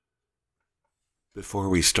Before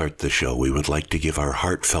we start the show, we would like to give our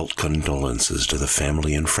heartfelt condolences to the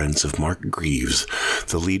family and friends of Mark Greaves,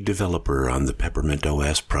 the lead developer on the Peppermint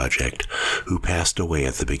OS project, who passed away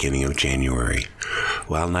at the beginning of January.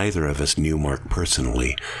 While neither of us knew Mark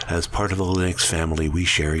personally, as part of the Linux family, we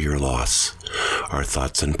share your loss. Our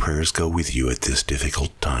thoughts and prayers go with you at this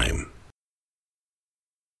difficult time.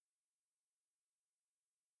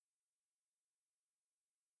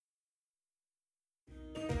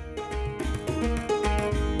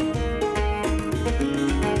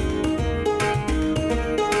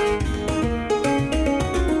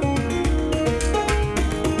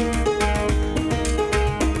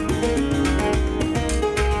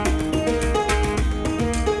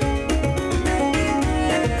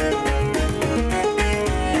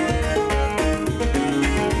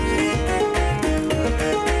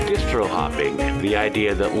 The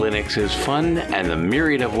idea that Linux is fun and the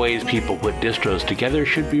myriad of ways people put distros together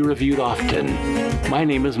should be reviewed often. My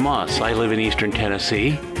name is Moss. I live in Eastern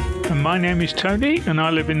Tennessee. And my name is Tony, and I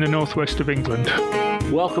live in the northwest of England.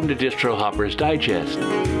 Welcome to Distro Hoppers Digest.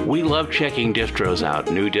 We love checking distros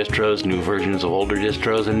out, new versions of older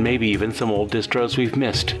distros, and maybe even some old distros we've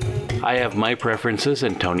missed. I have my preferences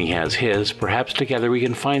and Tony has his. Perhaps together we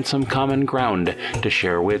can find some common ground to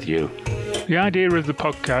share with you. The idea of the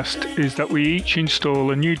podcast is that we each install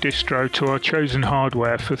a new distro to our chosen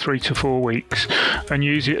hardware for 3 to 4 weeks and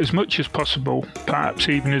use it as much as possible, perhaps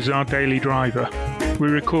even as our daily driver. We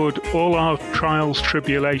record all our trials,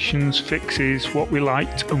 tribulations, fixes, what we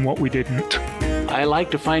liked and what we didn't. I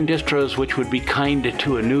like to find distros which would be kind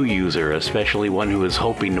to a new user, especially one who is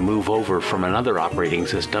hoping to move over from another operating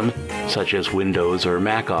system, such as Windows or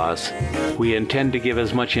macOS. We intend to give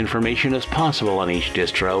as much information as possible on each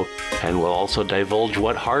distro, and we'll also divulge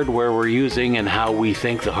what hardware we're using and how we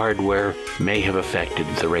think the hardware may have affected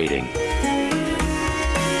the rating.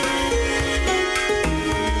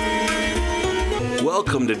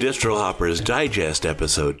 Welcome to Distro Hoppers Digest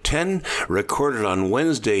Episode 10, recorded on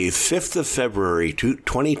Wednesday, 5th of February,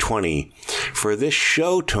 2020. For this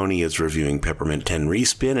show, Tony is reviewing Peppermint 10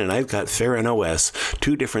 Respin, and I've got Feren OS,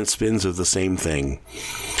 2 different spins of the same thing.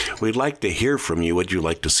 We'd like to hear from you what you'd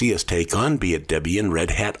like to see us take on, be it Debian,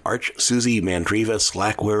 Red Hat, Arch, SUSE, Mandriva,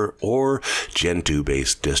 Slackware, or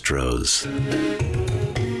Gentoo-based distros.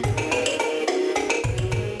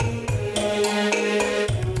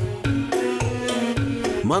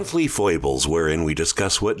 Monthly Foibles, wherein we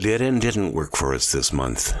discuss what did and didn't work for us this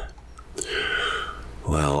month.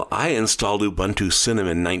 Well, I installed Ubuntu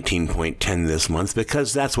Cinnamon 19.10 this month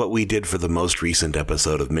because that's what we did for the most recent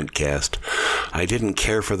episode of Mintcast. I didn't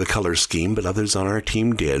care for the color scheme, but others on our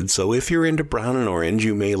team did, so if you're into brown and orange,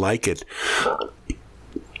 you may like it.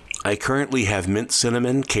 I currently have Mint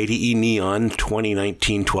Cinnamon, KDE Neon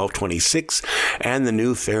 2019-1226, and the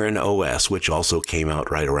new Feren OS, which also came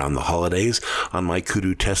out right around the holidays, on my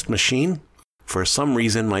Kudu test machine. For some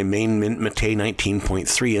reason, my main Mint Mate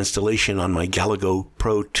 19.3 installation on my Galago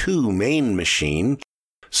Pro 2 main machine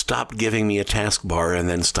stopped giving me a taskbar and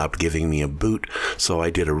then stopped giving me a boot, so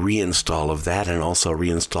I did a reinstall of that and also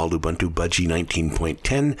reinstalled Ubuntu Budgie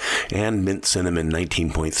 19.10 and Mint Cinnamon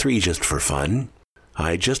 19.3 just for fun.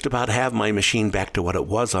 I just about have my machine back to what it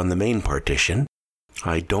was on the main partition.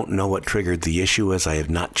 I don't know what triggered the issue, as I have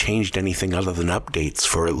not changed anything other than updates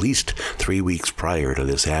for at least 3 weeks prior to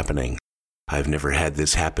this happening. I've never had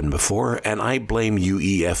this happen before, and I blame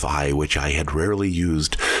UEFI, which I had rarely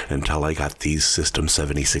used until I got these System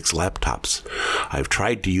 76 laptops. I've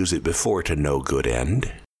tried to use it before to no good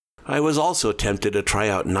end. I was also tempted to try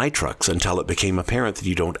out Nitrux until it became apparent that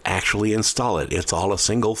you don't actually install it. It's all a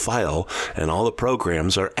single file, and all the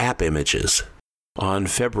programs are app images. On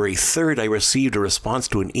February 3rd, I received a response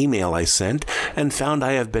to an email I sent and found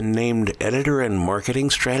I have been named Editor and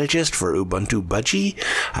Marketing Strategist for Ubuntu Budgie.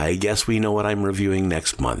 I guess we know what I'm reviewing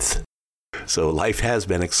next month. So life has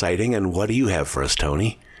been exciting, and what do you have for us,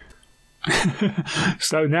 Tony?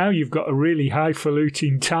 So now you've got a really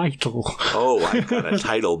highfalutin title. Oh, I've got a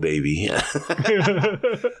title, baby.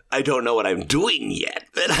 I don't know what I'm doing yet,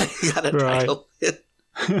 but I got a title.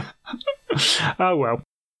 Oh, well.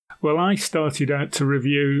 Well, I started out to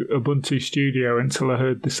review Ubuntu Studio until I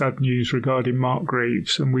heard the sad news regarding Mark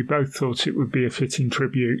Greaves, and we both thought it would be a fitting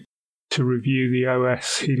tribute to review the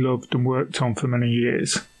OS he loved and worked on for many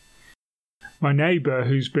years. My neighbour,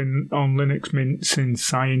 who's been on Linux Mint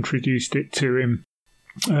since I introduced it to him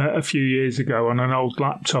a few years ago on an old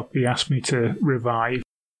laptop he asked me to revive,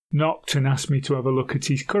 knocked and asked me to have a look at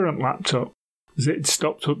his current laptop, as it had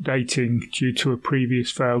stopped updating due to a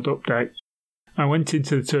previous failed update. I went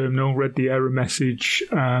into the terminal, read the error message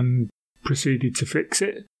and proceeded to fix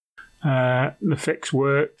it. The fix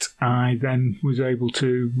worked. I then was able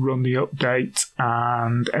to run the update,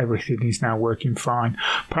 and everything is now working fine.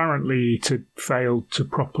 Apparently, it had failed to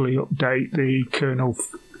properly update the kernel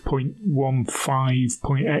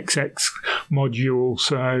 0.15.xx module,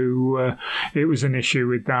 so it was an issue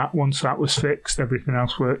with that. Once that was fixed, everything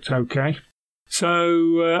else worked okay.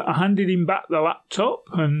 So I handed him back the laptop,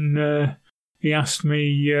 and he asked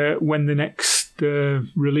me when the next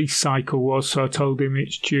release cycle was, so I told him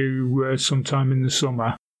it's due sometime in the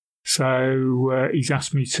summer. So he's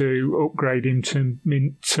asked me to upgrade him to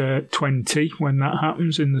Mint 20 when that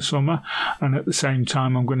happens in the summer, and at the same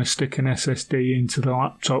time I'm going to stick an SSD into the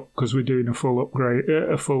laptop because we're doing a full upgrade,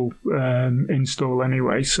 a full install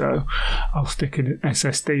anyway. So I'll stick an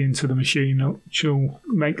SSD into the machine, which will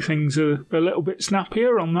make things a little bit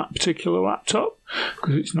snappier on that particular laptop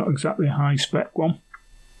because it's not exactly a high spec one.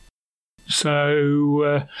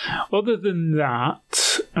 So, other than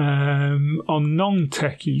that, on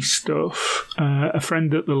non-techie stuff, a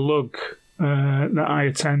friend at the Lug that I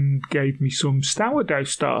attend gave me some sourdough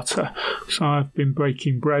starter. So I've been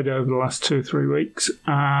baking bread over the last 2 or 3 weeks,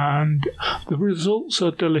 and the results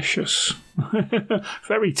are delicious.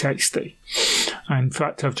 Very tasty. In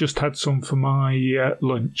fact, I've just had some for my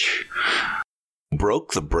lunch.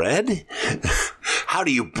 Broke the bread? How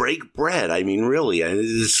do you break bread? I mean, really,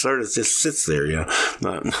 it sort of just sits there, you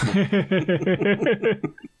know.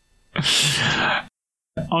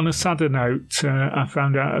 On a sadder note, I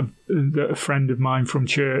found out that a friend of mine from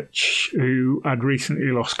church who I'd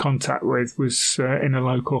recently lost contact with was in a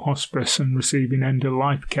local hospice and receiving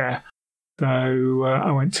end-of-life care. So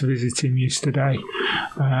I went to visit him yesterday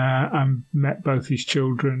and met both his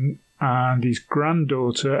children and his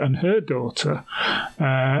granddaughter and her daughter,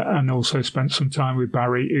 and also spent some time with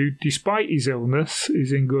Barry, who, despite his illness,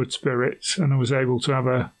 is in good spirits, and I was able to have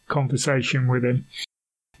a conversation with him.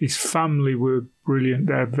 His family were brilliant.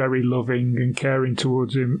 They're very loving and caring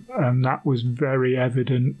towards him, and that was very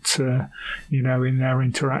evident, in their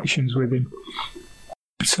interactions with him.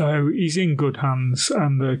 So he's in good hands,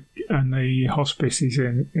 and the hospice he's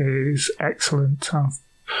in is excellent. I've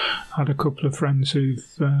had a couple of friends who've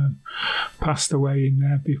passed away in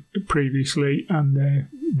there previously, and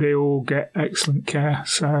they all get excellent care.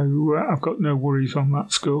 So I've got no worries on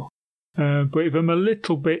that score. But if I'm a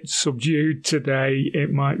little bit subdued today,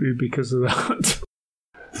 it might be because of that.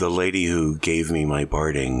 The lady who gave me my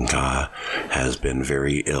Barding has been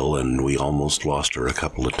very ill, and we almost lost her a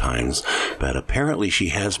couple of times. But apparently she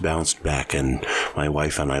has bounced back, and my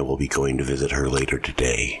wife and I will be going to visit her later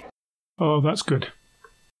today. Oh, that's good.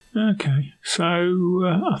 Okay, so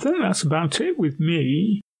I think that's about it with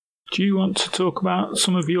me. Do you want to talk about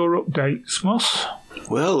some of your updates, Moss?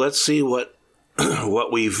 Well, let's see what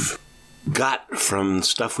we've got from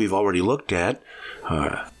stuff we've already looked at.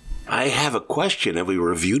 I have a question. Have we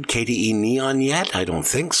reviewed KDE Neon yet? I don't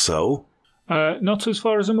think so. Not as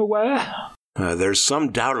far as I'm aware. There's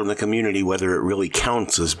some doubt in the community whether it really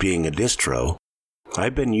counts as being a distro.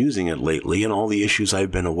 I've been using it lately, and all the issues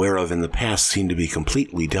I've been aware of in the past seem to be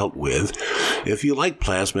completely dealt with. If you like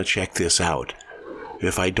Plasma, check this out.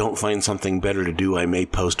 If I don't find something better to do, I may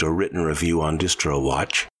post a written review on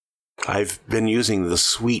DistroWatch. I've been using the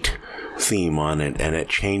Sweet theme on it, and it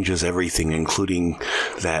changes everything, including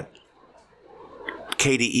that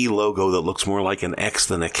KDE logo that looks more like an X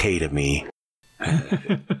than a K to me.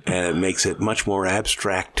 And it makes it much more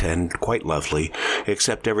abstract and quite lovely,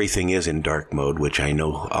 except everything is in dark mode, which I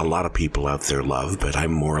know a lot of people out there love, but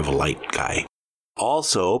I'm more of a light guy.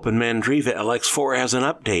 Also, OpenMandriva LX4 has an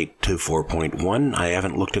update to 4.1. I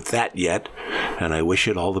haven't looked at that yet, and I wish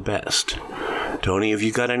it all the best. Tony, have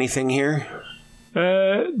you got anything here?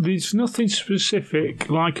 There's nothing specific.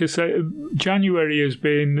 Like I say, January has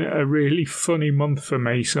been a really funny month for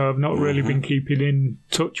me, so I've not really been keeping in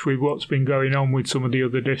touch with what's been going on with some of the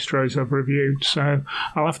other distros I've reviewed, so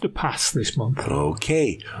I'll have to pass this month.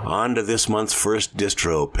 Okay, on to this month's first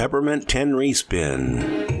distro, Peppermint 10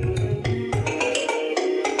 Respin.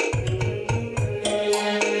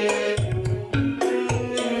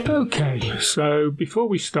 Okay, so before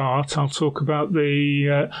we start, I'll talk about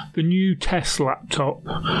the new test laptop.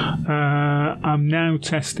 I'm now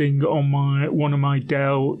testing on one of my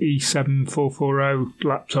Dell E7440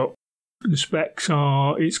 laptop. The specs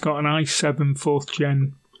are, it's got an i7 4th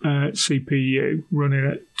gen CPU running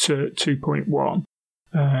at 2.1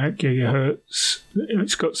 gigahertz.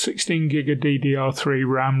 It's got 16 gig of DDR3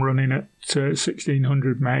 RAM running at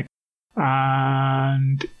 1600 meg,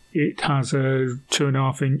 and it has a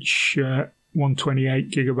 2.5-inch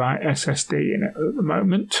 128 gigabyte SSD in it at the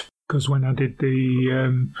moment. Because when I did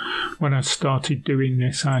when I started doing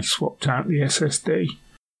this, I swapped out the SSD.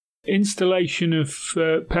 Installation of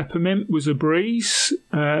Peppermint was a breeze.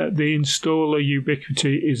 The installer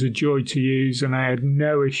Ubiquity is a joy to use, and I had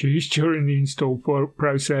no issues during the install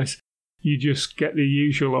process. You just get the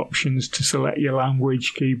usual options to select your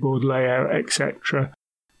language, keyboard layout, etc.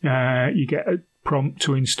 You get a prompt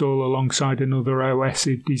to install alongside another OS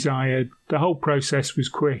if desired. The whole process was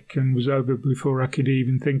quick and was over before I could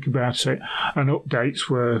even think about it, and updates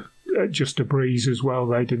were just a breeze as well.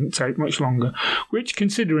 They didn't take much longer, which,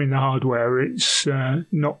 considering the hardware, it's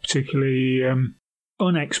not particularly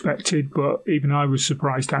unexpected, but even I was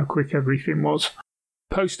surprised how quick everything was.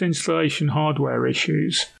 Post-installation hardware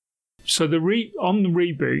issues. So on the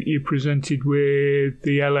reboot, you're presented with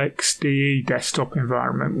the LXDE desktop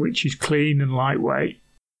environment, which is clean and lightweight.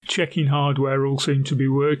 Checking hardware all seemed to be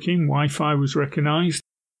working. Wi-Fi was recognised,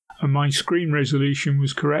 and my screen resolution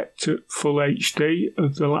was correct at full HD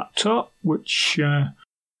of the laptop, which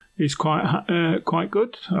is quite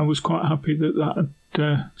good. I was quite happy that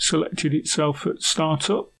had selected itself at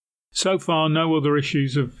startup. So far, no other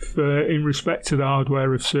issues in respect to the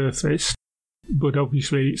hardware have surfaced. But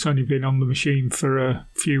obviously it's only been on the machine for a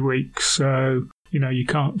few weeks, so you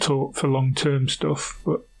can't talk for long-term stuff.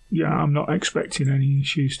 But yeah, I'm not expecting any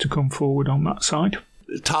issues to come forward on that side.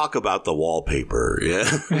 Talk about the wallpaper, yeah.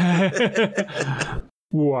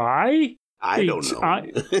 Why? I don't know.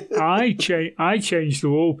 I changed the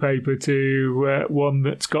wallpaper to one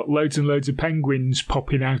that's got loads and loads of penguins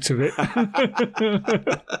popping out of it.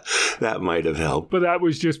 That might have helped. But that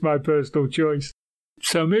was just my personal choice.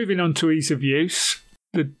 So moving on to ease of use,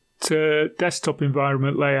 the desktop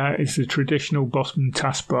environment layout is the traditional bottom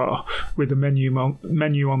taskbar with a menu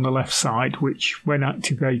on the left side, which, when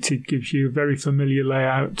activated, gives you a very familiar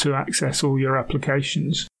layout to access all your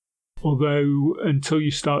applications. Although, until you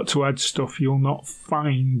start to add stuff, you'll not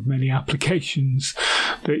find many applications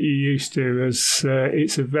that you're used to, as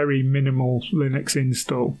it's a very minimal Linux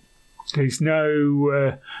install. There's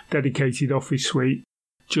no dedicated Office suite.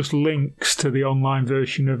 Just links to the online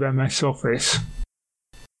version of MS Office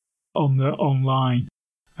on the online.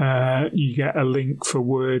 You get a link for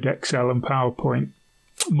Word, Excel and PowerPoint.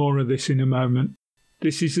 More of this in a moment.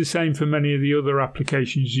 This is the same for many of the other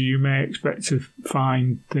applications you may expect to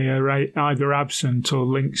find. They are either absent or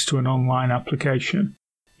links to an online application.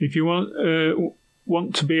 If you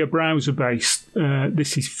want to be a browser-based,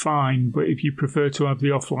 this is fine, but if you prefer to have the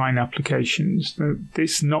offline applications,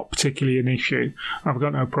 this is not particularly an issue. I've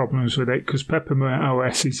got no problems with it because Peppermint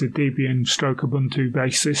OS is a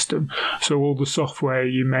Debian/Ubuntu-based system, so all the software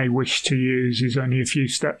you may wish to use is only a few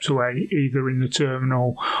steps away, either in the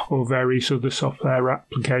terminal or various other software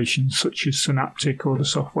applications such as Synaptic or the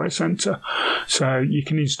Software Center. So you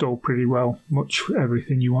can install pretty well much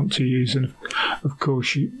everything you want to use, and of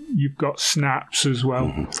course you've got snaps as well.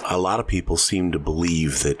 Mm-hmm. A lot of people seem to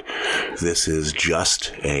believe that this is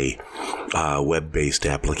just a web-based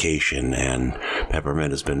application, and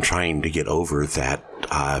Peppermint has been trying to get over that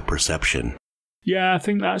perception. Yeah, I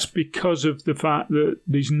think that's because of the fact that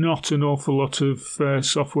there's not an awful lot of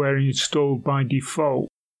software installed by default.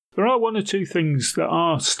 There are one or two things that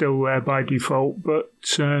are still there by default, but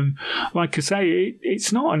like I say,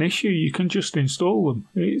 it's not an issue. You can just install them.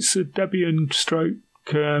 It's a Debian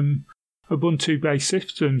Ubuntu-based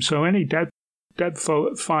system, so any dev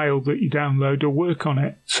file that you download will work on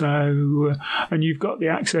it. So, and you've got the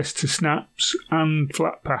access to snaps and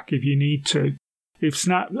Flatpak if you need to. If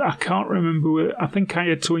Snap, I can't remember. I think I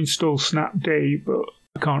had to install Snapd, but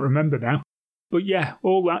I can't remember now. But yeah,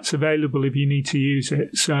 all that's available if you need to use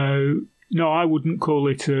it. So no, I wouldn't call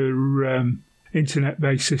it a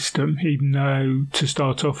internet-based system, even though to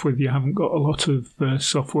start off with you haven't got a lot of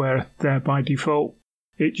software there by default.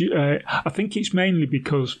 I think it's mainly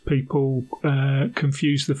because people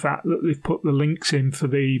confuse the fact that they've put the links in for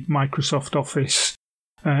the Microsoft Office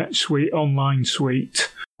suite, online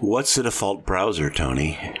suite. What's the default browser,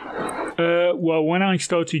 Tony? Well, when I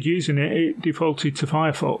started using it, it defaulted to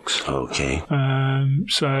Firefox. Okay.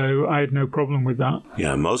 So I had no problem with that.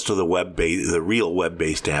 Yeah, most of the real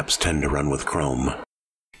web-based apps tend to run with Chrome.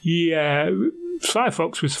 Yeah,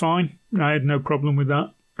 Firefox was fine. I had no problem with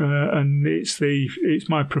that. And it's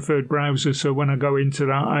my preferred browser, so when I go into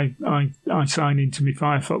that, I sign into my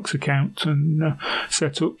Firefox account and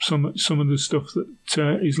set up some of the stuff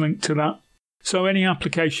that is linked to that. So any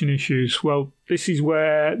application issues? Well, this is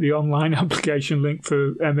where the online application link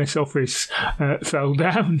for MS Office fell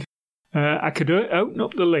down. I could open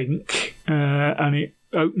up the link and it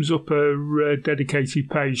opens up a dedicated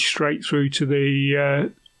page straight through to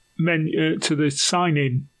the menu, to the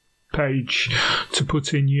sign-in page to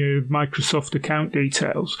put in your Microsoft account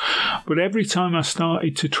details. But every time I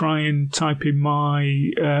started to try and type in my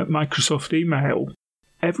Microsoft email,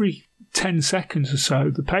 every 10 seconds or so,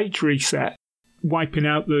 the page reset, wiping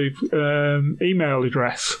out the email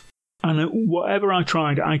address. And whatever I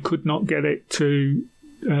tried, I could not get it to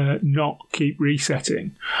not keep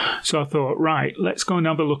resetting. So I thought, right, let's go and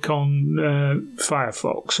have a look on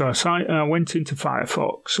Firefox. So I went into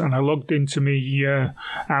Firefox and I logged into my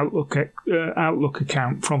Outlook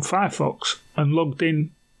account from Firefox and logged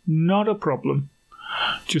in, not a problem.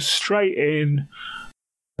 Just straight in,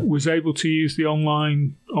 was able to use the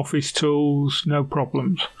online office tools, no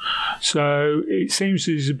problems. So it seems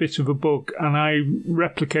there's a bit of a bug, and I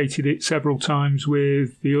replicated it several times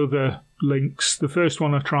with the other links. The first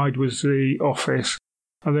one I tried was the Office.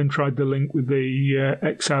 I then tried the link with the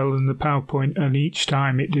Excel and the PowerPoint, and each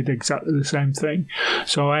time it did exactly the same thing.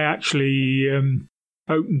 So I actually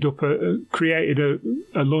opened up created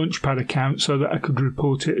a Launchpad account so that I could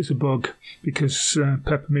report it as a bug, because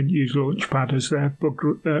Peppermint use Launchpad as their bug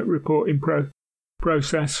reporting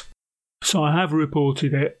process. So I have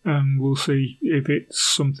reported it, and we'll see if it's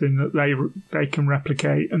something that they can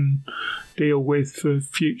replicate and deal with for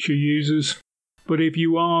future users. But if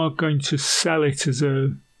you are going to sell it as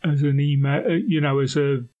an email, as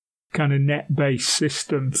a kind of net-based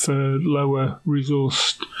system for lower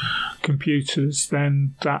resourced computers,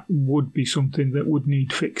 then that would be something that would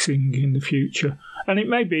need fixing in the future. And it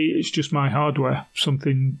may be it's just my hardware,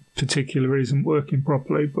 something particular isn't working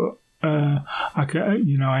properly, but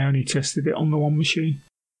I only tested it on the one machine.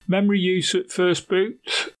 Memory use at first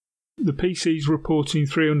boot. The PC's reporting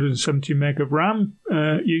 370 meg of RAM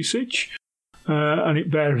usage, and it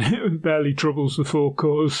barely troubles the 4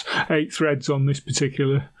 cores, 8 threads on this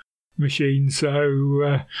particular machine.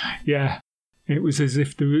 So, it was as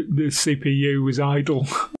if the CPU was idle.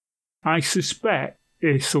 I suspect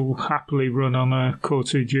this will happily run on a Core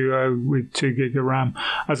 2 Duo with 2 gig of RAM.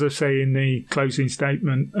 As I say in the closing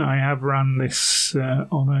statement, I have ran this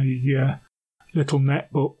on a little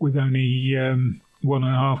netbook with only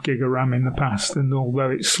 1.5 gig of RAM in the past, and although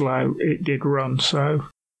it's slow, it did run. So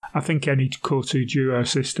I think any Core 2 Duo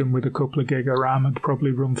system with a couple of gig of RAM would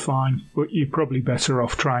probably run fine, but you're probably better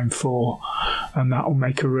off trying 4, and that'll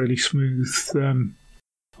make a really smooth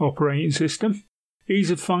operating system. Ease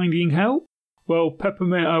of finding help. Well,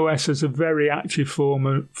 Peppermint OS has a very active forum,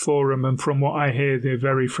 and from what I hear, they're a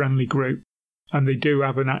very friendly group, and they do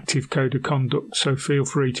have an active code of conduct, so feel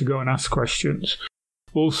free to go and ask questions.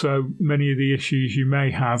 Also, many of the issues you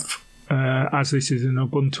may have, as this is an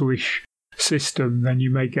Ubuntu-ish system, then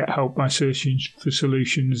you may get help by searching for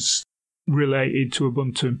solutions related to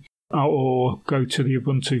Ubuntu, or go to the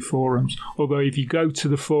Ubuntu forums. Although if you go to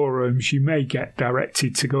the forums, you may get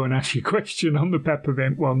directed to go and ask your question on the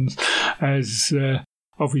Peppermint ones, as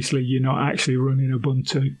obviously you're not actually running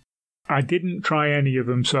Ubuntu. I didn't try any of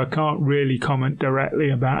them, so I can't really comment directly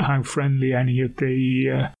about how friendly any of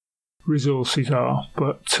the resources are,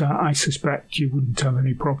 but I suspect you wouldn't have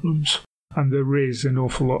any problems. And there is an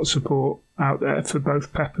awful lot of support out there for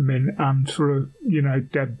both Peppermint and for,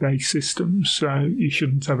 Deb-based systems, so you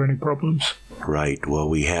shouldn't have any problems. Right. Well,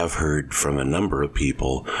 we have heard from a number of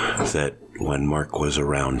people that when Mark was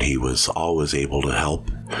around, he was always able to help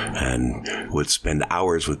and would spend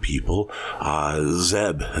hours with people.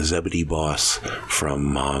 Zebedee Boss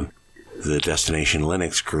from the Destination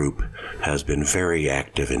Linux group has been very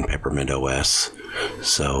active in Peppermint OS.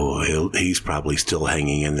 So he's probably still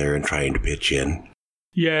hanging in there and trying to pitch in.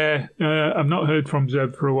 Yeah, I've not heard from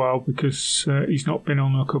Zeb for a while because he's not been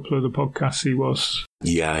on a couple of the podcasts he was.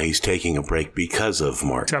 Yeah, he's taking a break because of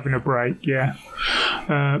Mark. He's having a break, yeah.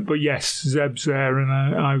 But yes, Zeb's there, and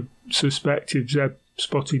I suspect if Zeb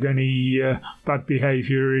spotted any bad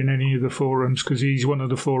behaviour in any of the forums, because he's one of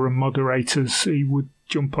the forum moderators, he would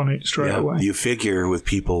jump on it straight away. You figure with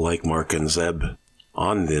people like Mark and Zeb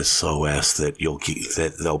on this OS that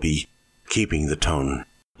they'll be keeping the tone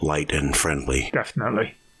light and friendly.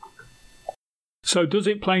 Definitely. So does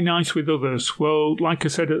it play nice with others? Well, like I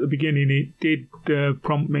said at the beginning, it did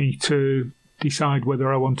prompt me to decide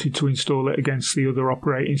whether I wanted to install it against the other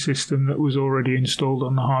operating system that was already installed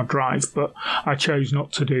on the hard drive, but I chose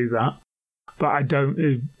not to do that. But I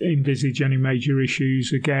don't envisage any major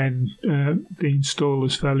issues. Again, the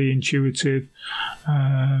installer's fairly intuitive,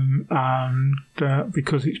 and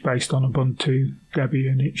because it's based on Ubuntu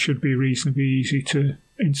Debian, it should be reasonably easy to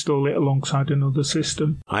install it alongside another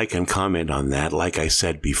system. I can comment on that. Like I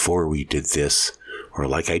said before we did this, or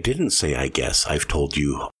like I didn't say, I guess, I've told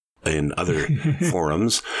you in other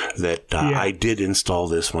forums that I did install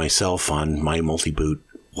this myself on my multi-boot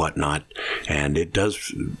whatnot, and it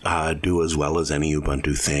does do as well as any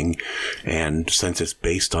Ubuntu thing. And since it's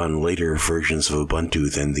based on later versions of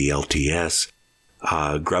Ubuntu than the LTS,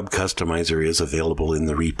 Grub Customizer is available in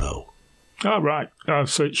the repo. Oh, right.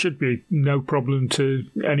 So it should be no problem to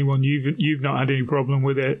anyone. You've not had any problem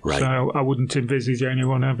with it, right. So I wouldn't envisage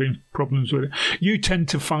anyone having problems with it. You tend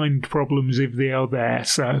to find problems if they are there,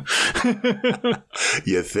 so...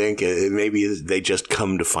 You think maybe they just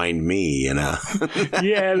come to find me, you know?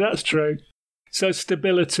 Yeah, that's true. So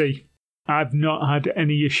stability. I've not had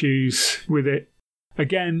any issues with it.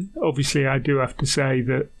 Again, obviously I do have to say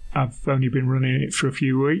that I've only been running it for a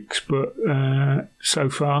few weeks, but so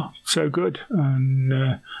far, so good.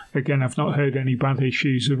 And again, I've not heard any bad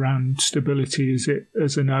issues around stability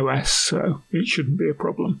as an OS, so it shouldn't be a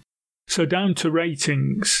problem. So down to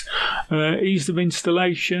ratings. Ease of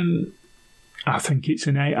installation, I think it's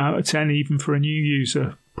an 8 out of 10, even for a new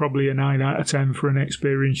user. Probably a 9 out of 10 for an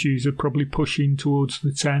experienced user, probably pushing towards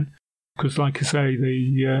the 10. Because like I say,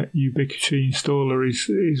 the Ubiquiti installer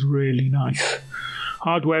is really nice.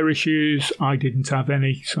 Hardware issues, I didn't have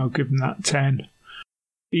any, so I'll give them that 10.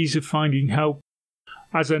 Ease of finding help.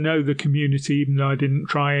 As I know the community, even though I didn't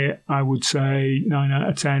try it, I would say 9 out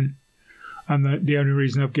of 10. And the only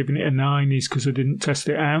reason I've given it a 9 is because I didn't test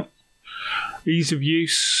it out. Ease of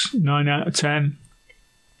use, 9 out of 10.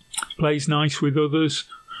 Plays nice with others.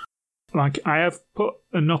 Like, I have put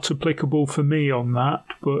a not applicable for me on that,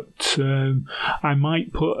 but I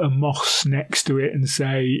might put a Moss next to it and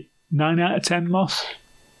say 9 out of 10 Moss.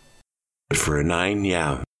 For a 9,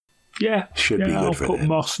 yeah. Yeah. Should be good I'll for put that.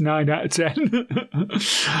 Moss 9 out of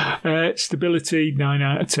 10. Stability, 9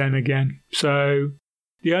 out of 10 again. So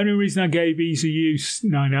the only reason I gave ease of use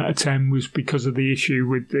 9 out of 10 was because of the issue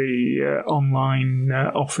with the online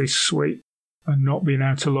Office suite and not being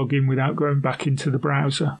able to log in without going back into the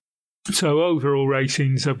browser. So overall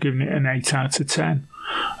ratings, I've given it an 8 out of 10.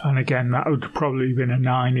 And again, that would probably have been a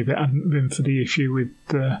 9 if it hadn't been for the issue with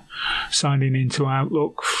signing into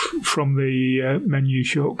Outlook from the menu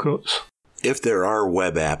shortcuts. If there are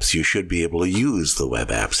web apps, you should be able to use the web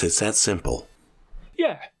apps. It's that simple.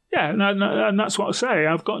 Yeah, and that's what I say.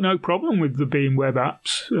 I've got no problem with there being web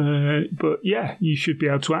apps. But yeah, you should be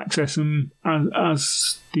able to access them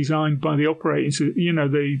as designed by the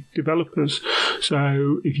the developers.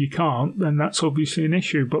 So if you can't, then that's obviously an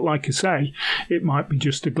issue. But like I say, it might be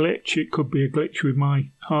just a glitch. It could be a glitch with my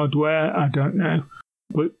hardware. I don't know.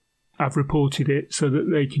 But I've reported it so that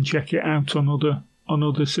they can check it out on other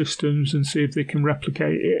systems and see if they can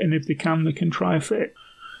replicate it. And if they can try a fit.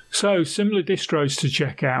 So, similar distros to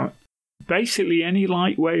check out. Basically, any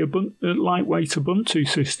lightweight Ubuntu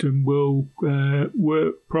system will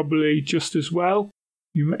work probably just as well.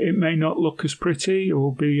 It may not look as pretty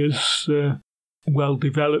or be as well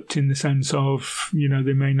developed in the sense of,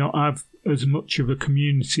 they may not have as much of a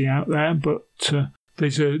community out there, but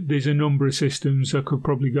there's a number of systems I could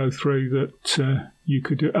probably go through that you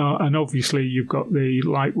could do. And obviously, you've got the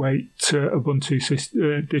lightweight Ubuntu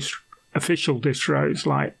official distros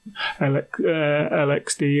like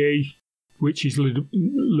LXDE, which is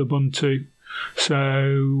Lubuntu.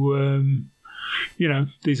 So,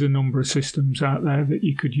 there's a number of systems out there that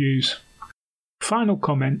you could use. Final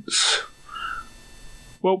comments.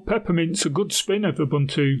 Well, Peppermint's a good spin of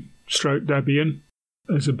Ubuntu Debian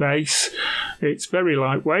as a base. It's very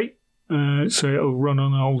lightweight. So it'll run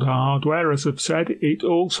on older hardware, as I've said. It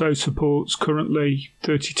also supports currently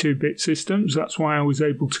 32-bit systems. That's why I was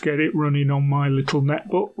able to get it running on my little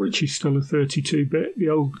netbook, which is still a 32-bit, the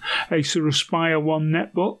old Acer Aspire 1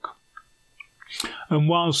 netbook. And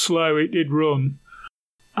while slow, it did run.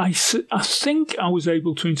 I think I was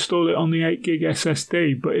able to install it on the 8GB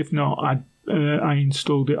SSD, but if not, I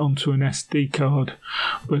installed it onto an SD card.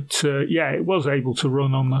 But it was able to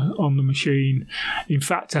run on the machine. In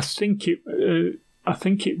fact, I think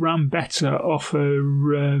it ran better off a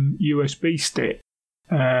USB stick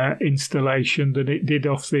installation than it did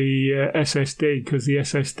off the SSD, because the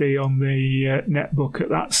SSD on the netbook at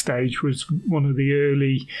that stage was one of the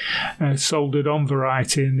early soldered on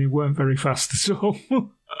variety, and they weren't very fast at all.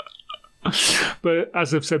 But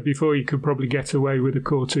as I've said before, you could probably get away with a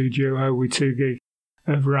Core 2 Duo with 2GB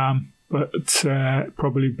of RAM, but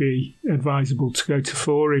probably be advisable to go to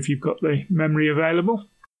 4 if you've got the memory available.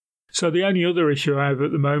 So the only other issue I have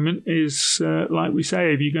at the moment is, like we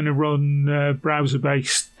say, if you're going to run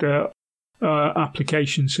browser-based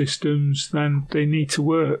application systems, then they need to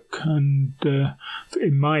work. And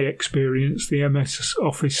in my experience, the MS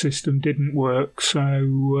Office system didn't work,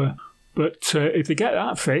 so... But if they get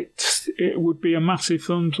that fixed, it would be a massive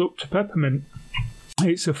thumbs up to Peppermint.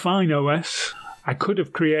 It's a fine OS. I could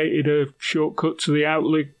have created a shortcut to the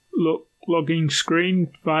Outlook logging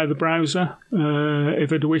screen via the browser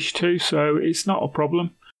if I'd wished to, so it's not a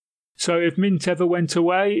problem. So if Mint ever went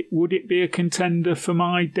away, would it be a contender for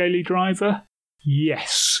my daily driver?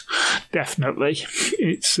 Yes, definitely.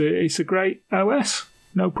 It's a great OS.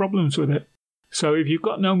 No problems with it. So if you've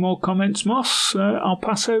got no more comments, Moss, I'll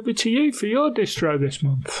pass over to you for your distro this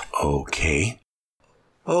month. Okay,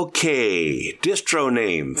 distro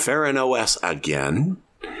name, Feren OS again.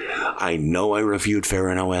 I know I reviewed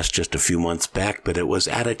Feren OS just a few months back, but it was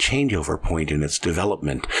at a changeover point in its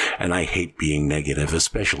development, and I hate being negative,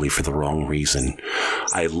 especially for the wrong reason.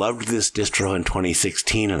 I loved this distro in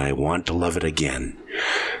 2016, and I want to love it again.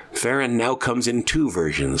 Feren now comes in two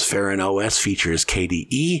versions. Feren OS features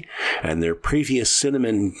KDE, and their previous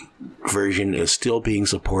Cinnamon version is still being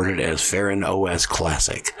supported as Feren OS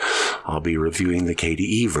Classic. I'll be reviewing the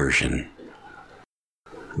KDE version.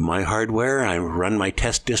 My hardware, I run my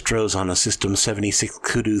test distros on a System 76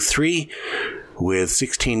 Kudu 3 with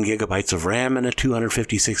 16 gigabytes of RAM and a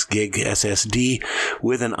 256 gig SSD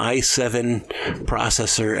with an i7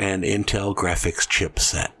 processor and Intel graphics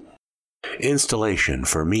chipset. Installation.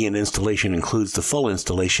 For me, an installation includes the full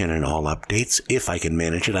installation and all updates. If I can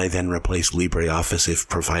manage it, I then replace LibreOffice if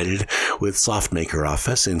provided with SoftMaker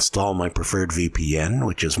Office, install my preferred VPN,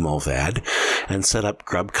 which is Mulvad, and set up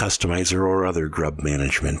Grub Customizer or other Grub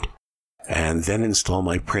management. And then install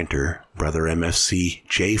my printer, Brother MFC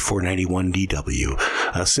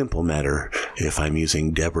J491DW, a simple matter if I'm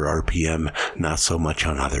using Deb or RPM, not so much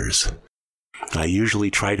on others. I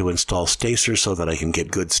usually try to install Stacer so that I can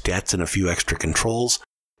get good stats and a few extra controls.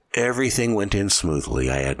 Everything went in smoothly.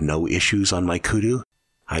 I had no issues on my Kudu.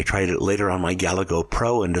 I tried it later on my Galago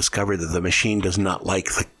Pro and discovered that the machine does not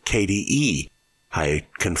like the KDE. I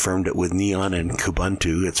confirmed it with Neon and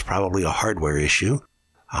Kubuntu. It's probably a hardware issue.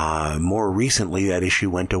 More recently, that issue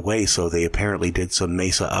went away, so they apparently did some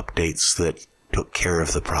Mesa updates that took care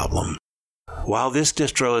of the problem. While this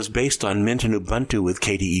distro is based on Mint and Ubuntu with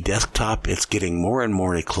KDE Desktop, it's getting more and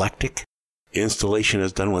more eclectic. Installation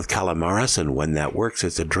is done with Calamares, and when that works,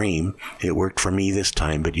 it's a dream. It worked for me this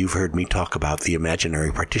time, but you've heard me talk about the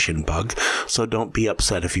imaginary partition bug, so don't be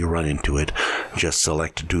upset if you run into it. Just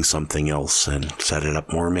select to do something else and set it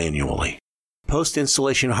up more manually.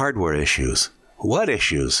 Post-installation hardware issues. What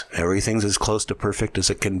issues? Everything's as close to perfect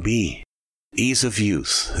as it can be. Ease of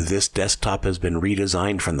use. This desktop has been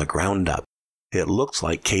redesigned from the ground up. It looks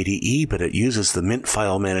like KDE, but it uses the Mint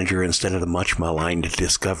file manager instead of the much maligned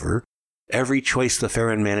Discover. Every choice the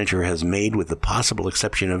Feren manager has made, with the possible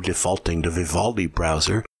exception of defaulting to Vivaldi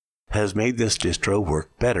browser, has made this distro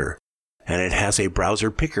work better. And it has a browser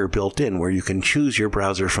picker built in where you can choose your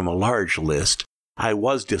browser from a large list. I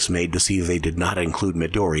was dismayed to see they did not include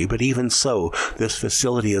Midori, but even so, this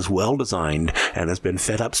facility is well designed and has been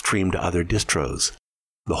fed upstream to other distros.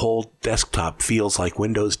 The whole desktop feels like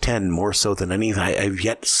Windows 10 more so than anything I've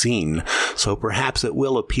yet seen, so perhaps it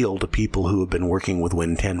will appeal to people who have been working with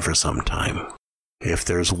Win 10 for some time. If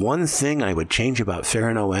there's one thing I would change about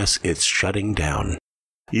Feren OS, it's shutting down.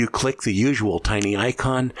 You click the usual tiny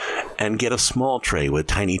icon and get a small tray with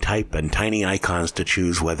tiny type and tiny icons to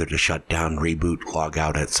choose whether to shut down, reboot, log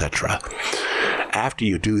out, etc. After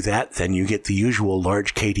you do that, then you get the usual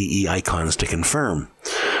large KDE icons to confirm.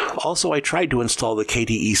 Also, I tried to install the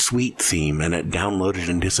KDE Suite theme, and it downloaded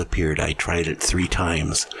and disappeared. I tried it 3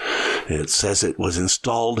 times. It says it was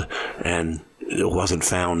installed, and it wasn't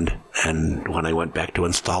found, and when I went back to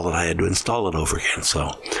install it, I had to install it over again.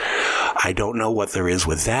 So, I don't know what there is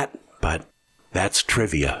with that, but that's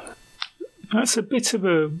trivia. That's a bit of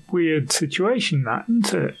a weird situation, that,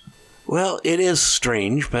 isn't it? Well, it is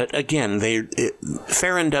strange, but again,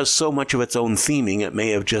 Feren does so much of its own theming, it may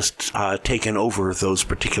have just taken over those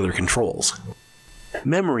particular controls.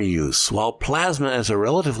 Memory use. While Plasma is a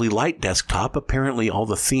relatively light desktop, apparently all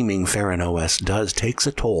the theming Feren OS does takes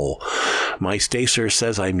a toll. My Stacer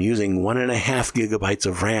says I'm using 1.5 gigabytes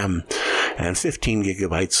of RAM and 15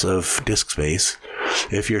 gigabytes of disk space.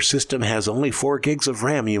 If your system has only 4 gigs of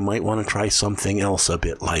RAM, you might want to try something else a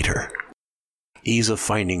bit lighter. Ease of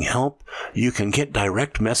finding help. You can get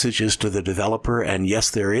direct messages to the developer, and yes,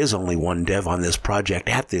 there is only one dev on this project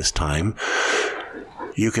at this time.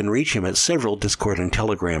 You can reach him at several Discord and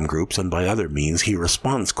Telegram groups, and by other means, he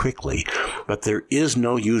responds quickly, but there is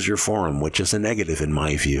no user forum, which is a negative in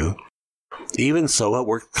my view. Even so, it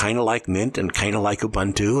works kind of like Mint and kind of like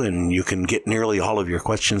Ubuntu, and you can get nearly all of your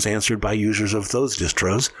questions answered by users of those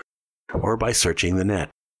distros, or by searching the net.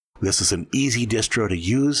 This is an easy distro to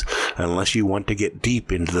use, unless you want to get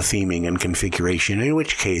deep into the theming and configuration, in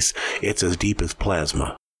which case it's as deep as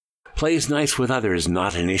Plasma. Plays nice with others,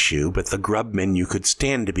 not an issue, but the grub menu could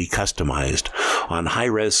stand to be customized. On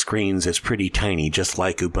high-res screens, it's pretty tiny, just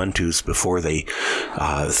like Ubuntu's before they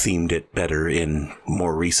themed it better in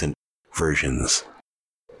more recent versions.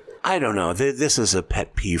 I don't know. This is a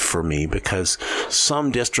pet peeve for me because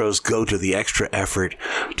some distros go to the extra effort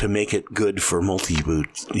to make it good for multi-boot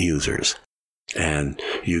users. And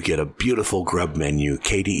you get a beautiful grub menu.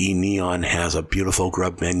 KDE Neon has a beautiful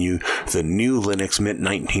grub menu. The new Linux Mint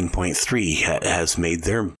 19.3 has made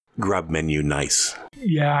their grub menu nice.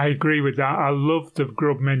 Yeah, I agree with that. I love the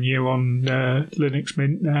grub menu on Linux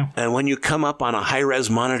Mint now. And when you come up on a high-res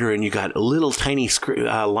monitor and you got little tiny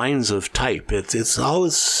lines of type, it's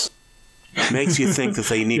always makes you think that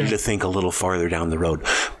they needed to think a little farther down the road.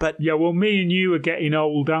 But yeah, well, me and you are getting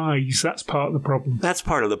old eyes. That's part of the problem. That's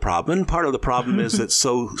part of the problem. Part of the problem is that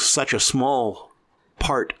such a small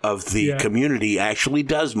part of the community actually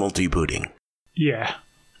does multi-booting. Yeah.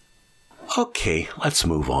 Okay, let's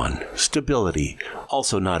move on. Stability.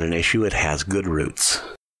 Also not an issue. It has good roots.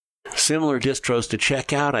 Similar distros to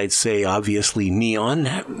check out, I'd say obviously Neon,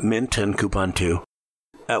 Mint, and Kubuntu.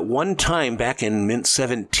 At one time, back in Mint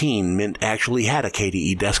 17, Mint actually had a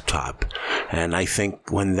KDE desktop. And I think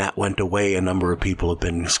when that went away, a number of people have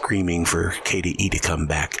been screaming for KDE to come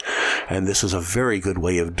back. And this is a very good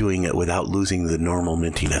way of doing it without losing the normal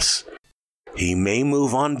mintiness. He may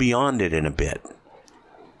move on beyond it in a bit.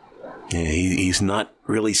 He's not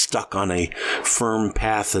really stuck on a firm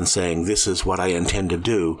path and saying, this is what I intend to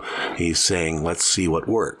do. He's saying, let's see what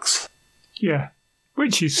works. Yeah,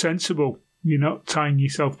 which is sensible. You're not tying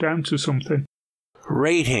yourself down to something.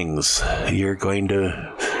 Ratings. You're going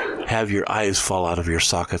to have your eyes fall out of your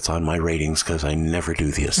sockets on my ratings because I never do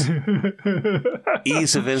this.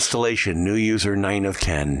 Ease of installation. New user 9 of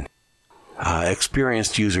 10.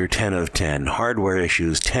 Experienced user 10 of 10. Hardware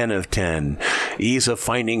issues 10 of 10. Ease of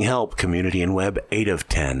finding help. Community and web 8 of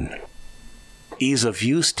 10. Ease of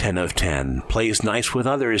use 10 of 10. Plays nice with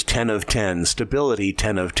others 10 of 10. Stability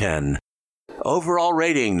 10 of 10. Overall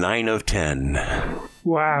rating, 9 of 10.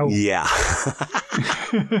 Wow. Yeah.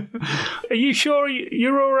 Are you sure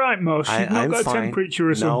you're all right, Moss? You've not got a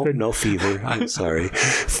temperature or something? No fever. I'm sorry.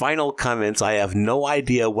 Final comments. I have no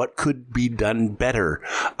idea what could be done better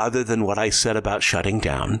other than what I said about shutting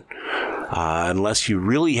down. Unless you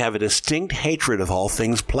really have a distinct hatred of all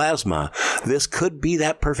things plasma, this could be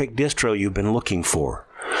that perfect distro you've been looking for.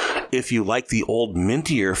 If you like the old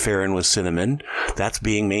mintier Feren with cinnamon, that's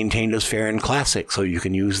being maintained as Feren Classic, so you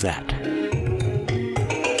can use that.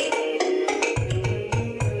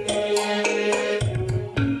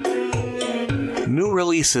 New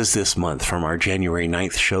releases this month from our January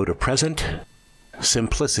 9th show to present: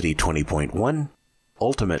 Simplicity 20.1,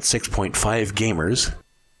 Ultimate 6.5 Gamers,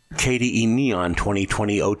 KDE Neon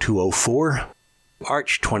 2020-0204,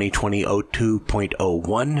 Arch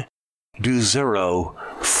 2020-02.01, Do0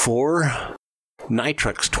 4,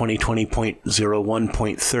 Nitrux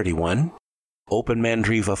 2020.01.31,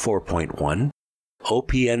 OpenMandriva 4.1,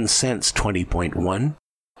 OPN Sense 20.1,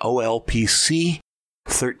 OLPC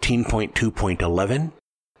 13.2.11,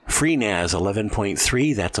 FreeNAS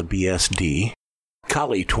 11.3, that's a BSD,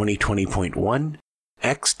 Kali 2020.1,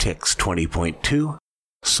 Xtix 20.2,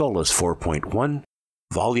 Solus 4.1,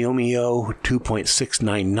 Volumio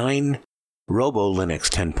 2.699, RoboLinux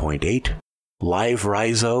 10.8, Live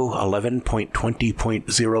Riso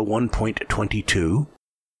 11.20.01.22,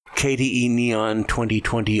 KDE Neon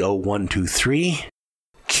 2020-0123,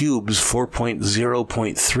 Cubes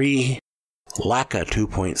 4.0.3, Laka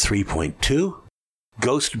 2.3.2,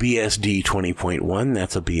 Ghost BSD 20.1,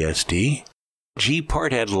 that's a BSD,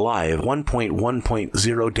 Gparted Live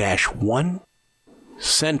 1.1.0-1,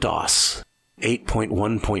 CentOS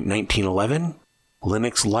 8.1.1911,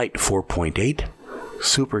 Linux Lite 4.8,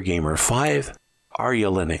 SuperGamer 5,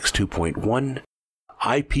 Arya Linux 2.1,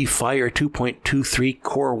 IPFire 2.23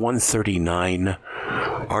 Core 139,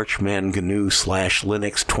 Archman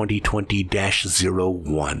GNU/Linux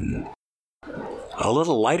 2020-01. A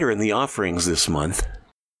little lighter in the offerings this month.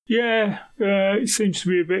 Yeah, it seems to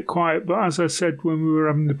be a bit quiet, but as I said when we were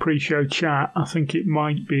having the pre-show chat, I think it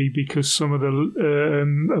might be because some of the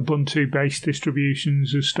Ubuntu-based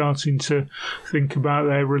distributions are starting to think about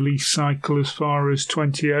their release cycle as far as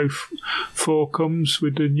 2004 comes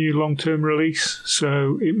with the new long-term release,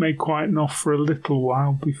 so it may quieten off for a little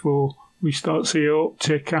while before we start seeing an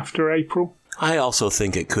uptick after April. I also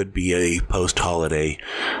think it could be a post-holiday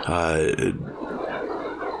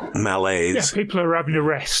malaise. Yeah, people are having a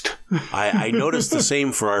rest. I noticed the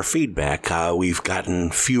same for our feedback. We've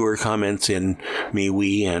gotten fewer comments in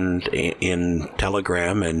MeWe and in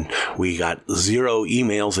Telegram, and we got 0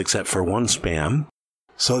 emails except for 1 spam.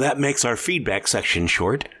 So that makes our feedback section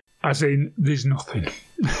short. As in, there's nothing.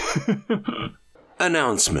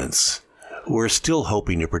 Announcements. We're still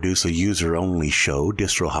hoping to produce a user-only show,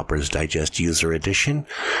 Distro Hoppers Digest User Edition.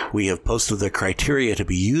 We have posted the criteria to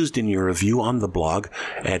be used in your review on the blog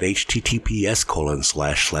at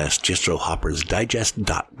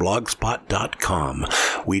https://distrohoppersdigest.blogspot.com.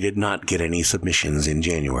 We did not get any submissions in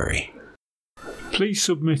January. Please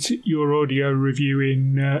submit your audio review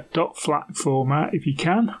in .flat format if you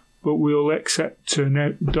can, but we'll accept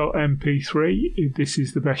 .mp3 if this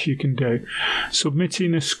is the best you can do.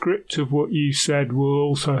 Submitting a script of what you said will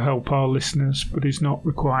also help our listeners, but is not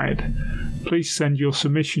required. Please send your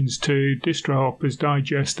submissions to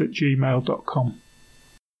distrohoppersdigest@gmail.com.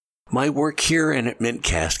 My work here and at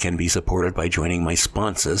Mintcast can be supported by joining my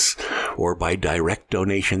sponsors or by direct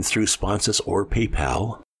donation through sponsors or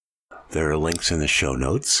PayPal. There are links in the show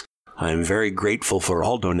notes. I am very grateful for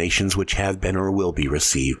all donations which have been or will be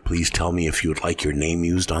received. Please tell me if you would like your name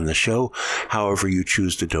used on the show, however you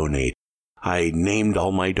choose to donate. I named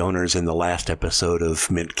all my donors in the last episode of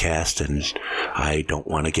Mintcast, and I don't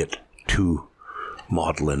want to get too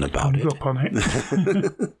maudlin about it. Up on it.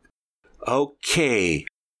 Okay.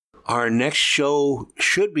 Our next show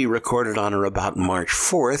should be recorded on or about March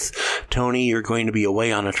 4th. Tony, you're going to be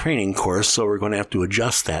away on a training course, so we're going to have to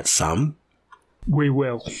adjust that some. We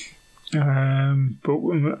will.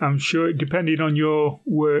 But I'm sure, depending on your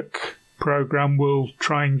work program, we'll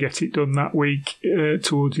try and get it done that week,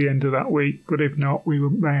 towards the end of that week. But if not, we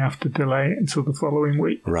may have to delay it until the following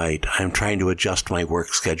week. Right. I'm trying to adjust my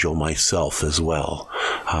work schedule myself as well.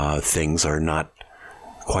 Things are not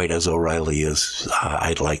quite as O'Reilly as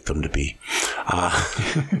I'd like them to be.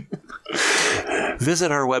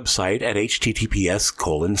 Visit our website at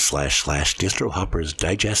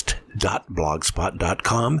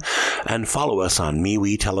https://distrohoppersdigest.blogspot.com and follow us on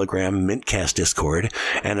MeWe, Telegram, Mintcast Discord,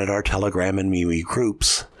 and at our Telegram and MeWe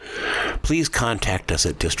groups. Please contact us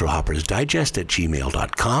at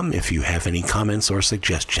distrohoppersdigest@gmail.com if you have any comments or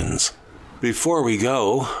suggestions. Before we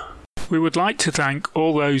go, we would like to thank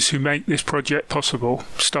all those who make this project possible,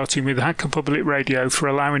 starting with Hacker Public Radio for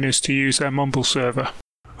allowing us to use their Mumble server,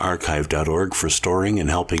 archive.org for storing and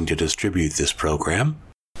helping to distribute this program,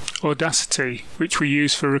 Audacity, which we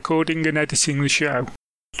use for recording and editing the show,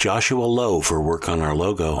 Joshua Lowe for work on our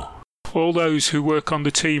logo, all those who work on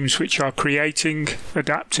the teams which are creating,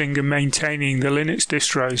 adapting and maintaining the Linux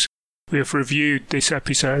distros we have reviewed this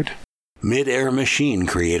episode, Mid-Air Machine,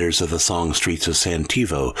 creators of the song Streets of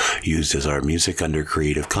Santivo, used as our music under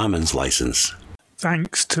Creative Commons license.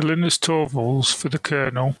 Thanks to Linus Torvalds for the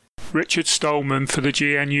kernel, Richard Stallman for the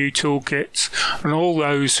GNU toolkits, and all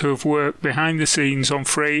those who have worked behind the scenes on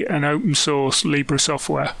free and open source Libre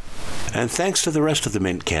software. And thanks to the rest of the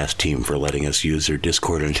Mintcast team for letting us use their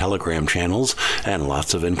Discord and Telegram channels, and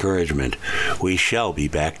lots of encouragement. We shall be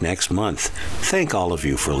back next month. Thank all of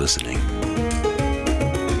you for listening.